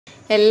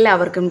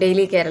എല്ലാവർക്കും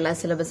ഡെയിലി കേരള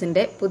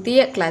സിലബസിന്റെ പുതിയ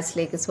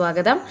ക്ലാസ്സിലേക്ക്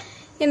സ്വാഗതം.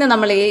 ഇന്ന്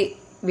നമ്മൾ ഈ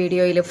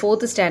വീഡിയോയിൽ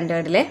 4th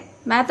സ്റ്റാൻഡേർഡിലെ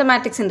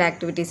മാത്തമാറ്റിക്സിന്റെ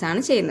ആക്ടിവിറ്റീസ് ആണ്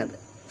ചെയ്യുന്നത്.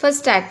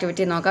 ഫസ്റ്റ്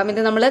ആക്ടിവിറ്റി നോക്കാം.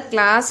 ഇത് നമ്മൾ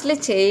ക്ലാസ്സിൽ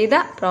ചെയ്ത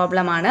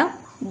പ്രോബ്ലം ആണ്.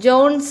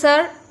 John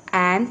sir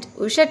and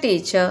Usha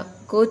teacher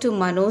go to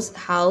Manu's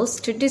house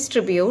to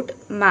distribute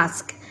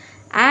mask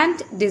and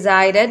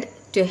decided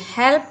to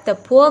help the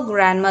poor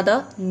grandmother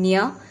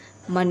near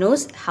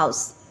Manu's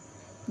house.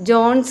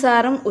 John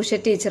സാറും ഉഷ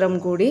ടീച്ചറും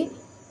കൂടി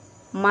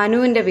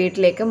മനുവിന്റെ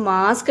വീട്ടിലേക്ക്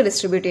മാസ്ക്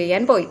ഡിസ്ട്രിബ്യൂട്ട്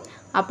ചെയ്യാൻ പോയി.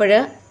 അപ്പോൾ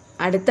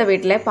അടുത്ത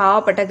വീട്ടിലെ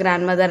പാവപ്പെട്ട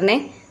ഗ്രാൻഡ് മദറിനെ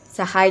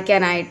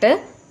സഹായിക്കാനായിട്ട്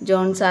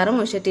ജോൺ സാറും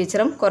ഉഷ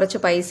ടീച്ചറും കുറച്ച്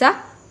പൈസ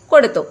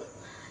കൊടുത്തു.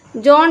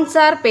 John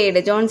sir paid.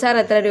 John sir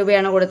എത്ര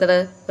രൂപയാണ് കൊടുത്തത്?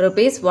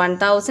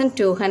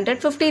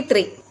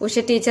 ₹1253. Usha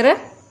teacher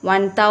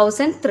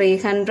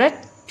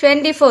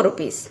 1324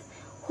 rupees.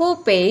 Who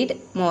paid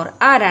more?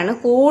 ആരാണ്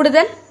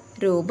കൂടുതൽ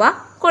രൂപ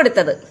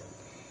കൊടുത്തത്?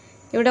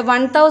 ഇവിടെ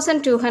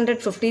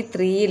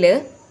 1253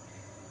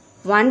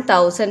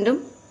 1000ഉം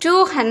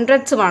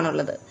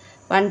 200സുമാണുള്ളത്.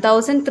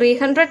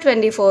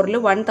 1324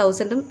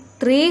 1000ഉം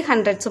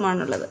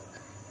 300സുമാണുള്ളത്.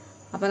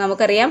 അപ്പൊ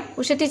നമുക്കറിയാം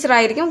ഉഷ ടീച്ചർ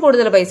ആയിരിക്കും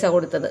കൂടുതൽ പൈസ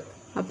കൊടുത്തത്.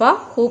 അപ്പൊ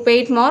who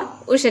paid more?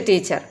 Usha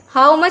teacher.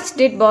 How much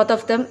did both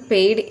of them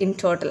paid in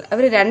total?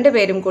 അവർ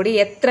രണ്ടുപേരും കൂടി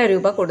എത്ര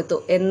രൂപ കൊടുത്തു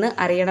എന്ന്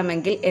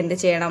അറിയണമെങ്കിൽ എന്ത്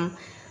ചെയ്യണം?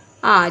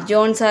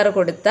 ജോൺ സാർ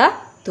കൊടുത്ത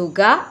തുക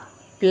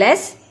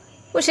പ്ലസ്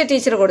ഉഷ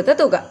ടീച്ചർ കൊടുത്ത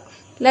തുക.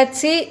 Let's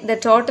see the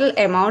total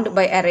amount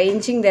by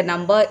arranging the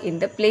number in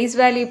the place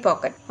value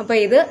pocket. അപ്പോൾ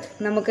ഇത്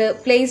നമുക്ക്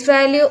പ്ലേസ്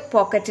വാല്യൂ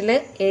പോക്കറ്റിൽ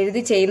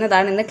എഴുതി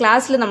ചെയ്യുന്നതാണ് ഇന്ന്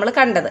ക്ലാസ്സിൽ നമ്മൾ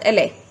കണ്ടത്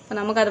അല്ലേ? അപ്പൊ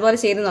നമുക്ക് അതുപോലെ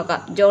ചെയ്ത് നോക്കാം.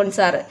 ജോൺ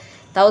സാർ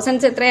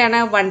തൗസൻഡ്സ് എത്രയാണ്?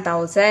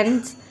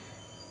 1000s,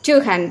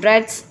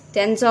 200s,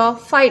 10s of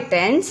 5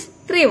 10s,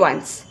 3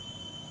 ones.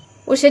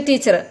 Usha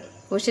teacher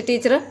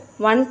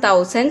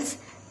 1000s,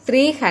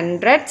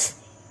 300s,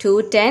 2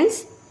 10s,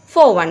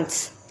 4 ones.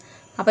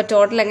 അപ്പൊ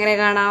ടോട്ടൽ എങ്ങനെ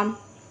കാണാം?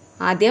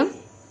 ആദ്യം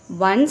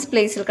വൺസ്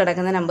പ്ലേസിൽ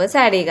കിടക്കുന്ന നമ്പേഴ്സ്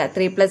ആഡ് ചെയ്യുക.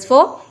 3 +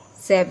 4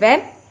 7,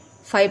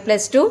 5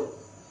 + 2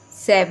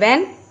 7,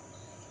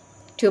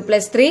 2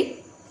 + 3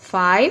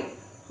 5,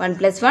 1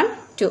 + 1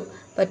 2.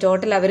 അപ്പോൾ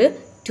ടോട്ടൽ അവർ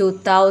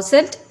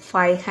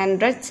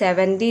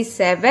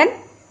 2577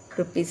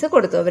 റുപ്പീസ്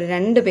കൊടുത്തു അവർ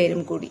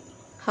രണ്ടുപേരും കൂടി.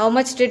 How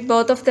much did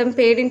both of them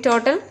paid in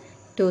total?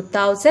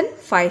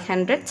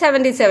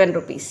 2577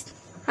 rupees.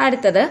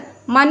 അടുത്തത്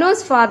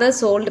Manu's father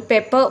sold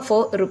pepper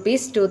for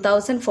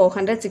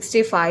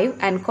 ₹2465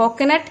 and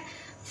coconut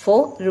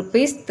for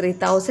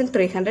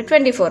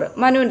 ₹3324.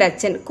 മനുവിന്റെ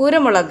അച്ഛൻ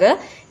കുരുമുളക്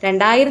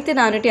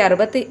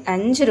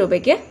 2465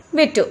 രൂപയ്ക്ക്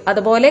വിറ്റു.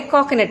 അതുപോലെ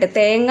കോക്കനട്ട്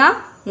തേങ്ങ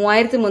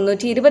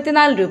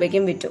 3324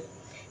 രൂപയ്ക്കും വിറ്റു.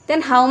 Then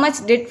how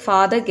much did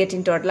father get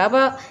in total?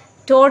 അപ്പൊ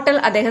ടോട്ടൽ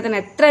അദ്ദേഹത്തിന്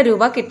എത്ര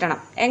രൂപ കിട്ടണം?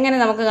 എങ്ങനെ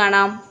നമുക്ക്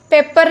കാണാം?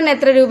 പെപ്പറിന്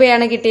എത്ര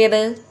രൂപയാണ്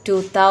കിട്ടിയത്?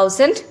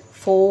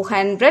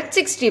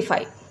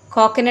 2465.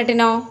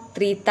 കോക്കനട്ടിനോ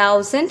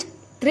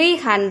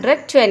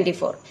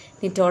 3324.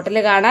 ഈ ടോട്ടൽ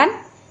കാണാൻ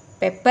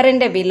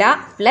പെപ്പറിന്റെ വില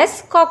പ്ലസ്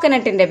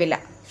കോക്കനട്ടിന്റെ വില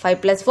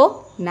 5 + 4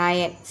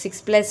 9, 6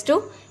 + 2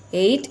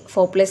 8,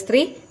 4 +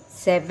 3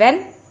 7,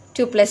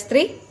 2 +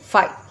 3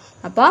 5.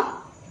 അപ്പൊ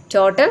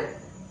ടോട്ടൽ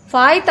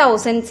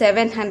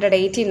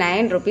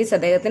 5789 റുപ്പീസ്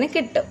അദ്ദേഹത്തിന്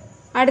കിട്ടും.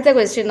 അടുത്ത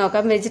ക്വസ്റ്റ്യൻ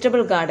നോക്കാം.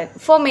 Vegetable garden.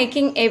 For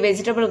making A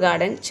vegetable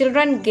garden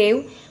children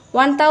gave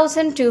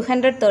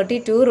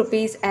 1232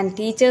 rupees and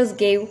teachers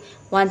gave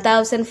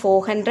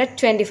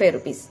 1425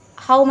 rupees.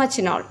 How much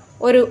in all?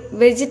 ഒരു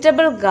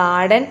വെജിറ്റബിൾ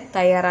ഗാർഡൻ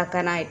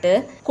തയ്യാറാക്കാനായിട്ട്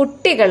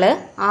കുട്ടികള്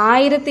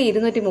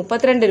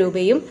 1232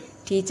 രൂപയും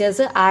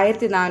ടീച്ചേഴ്സ്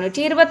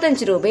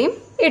 1425 രൂപയും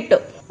ഇട്ടു.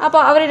 അപ്പൊ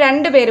അവർ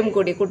രണ്ടുപേരും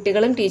കൂടി,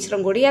 കുട്ടികളും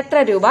ടീച്ചറും കൂടി എത്ര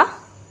രൂപ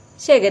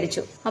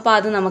ശേഖരിച്ചു? അപ്പൊ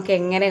അത് നമുക്ക്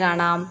എങ്ങനെ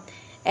കാണാം?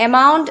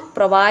 Amount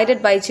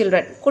provided by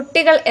children.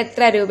 കുട്ടികൾ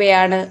എത്ര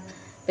രൂപയാണ്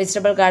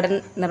വെജിറ്റബിൾ ഗാർഡൻ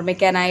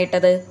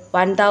നിർമ്മിക്കാനായിട്ടത്?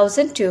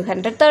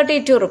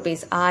 1232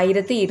 റുപ്പീസ്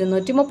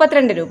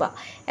 1232 രൂപ.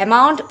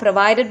 Amount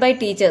provided by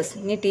teachers.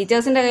 ഇനി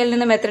ടീച്ചേഴ്സിന്റെ കയ്യിൽ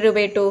നിന്നും എത്ര രൂപ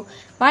ഇട്ടു?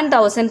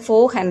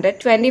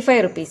 1425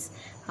 റുപ്പീസ്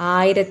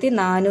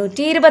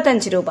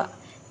 1425 രൂപ.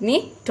 ഇനി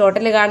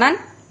ടോട്ടൽ കാണാൻ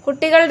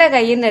കുട്ടികളുടെ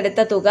കയ്യിൽ നിന്ന് എടുത്ത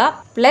തുക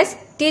പ്ലസ്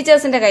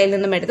ടീച്ചേഴ്സിന്റെ കയ്യിൽ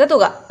നിന്നും എടുത്ത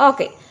തുക.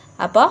 ഓക്കെ,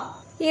 അപ്പോ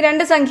ഈ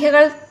രണ്ട്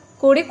സംഖ്യകൾ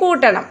കൂടി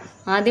കൂട്ടണം.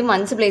 ആദ്യം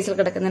വൺസ് പ്ലേസിൽ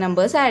കിടക്കുന്ന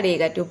നമ്പേഴ്സ് ആഡ്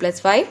ചെയ്യുക. 2 +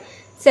 5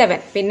 7.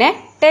 പിന്നെ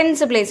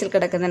ടെൻസ് പ്ലേസിൽ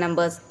കിടക്കുന്ന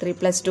നമ്പേഴ്സ് 3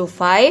 + 2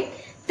 5.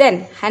 ദെൻ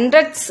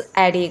ഹൺഡ്രഡ്സ്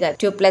ആഡ് ചെയ്യുക.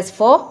 2 +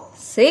 4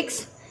 6.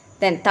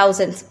 Then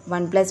thousands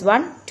 1 +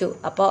 1 2.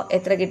 അപ്പോൾ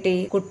എത്ര കിട്ടി?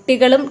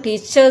 കുട്ടികളും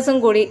ടീച്ചേഴ്സും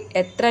കൂടി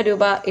എത്ര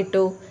രൂപ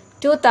ഇട്ടു?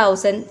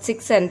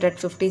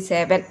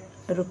 2657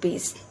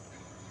 റുപ്പീസ്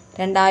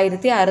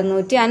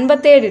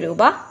 2657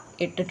 രൂപ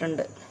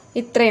ഇട്ടിട്ടുണ്ട്.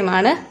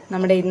 ഇത്രയുമാണ്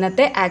നമ്മുടെ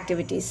ഇന്നത്തെ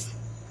ആക്ടിവിറ്റീസ്.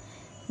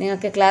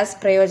 നിങ്ങൾക്ക് ക്ലാസ്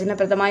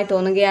പ്രയോജനപ്രദമായി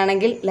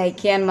തോന്നുകയാണെങ്കിൽ ലൈക്ക്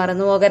ചെയ്യാൻ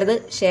മറന്നു പോകരുത്.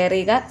 ഷെയർ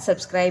ചെയ്യുക,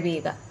 സബ്സ്ക്രൈബ്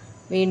ചെയ്യുക.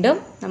 വീണ്ടും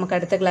നമുക്ക്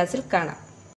അടുത്ത ക്ലാസ്സിൽ കാണാം.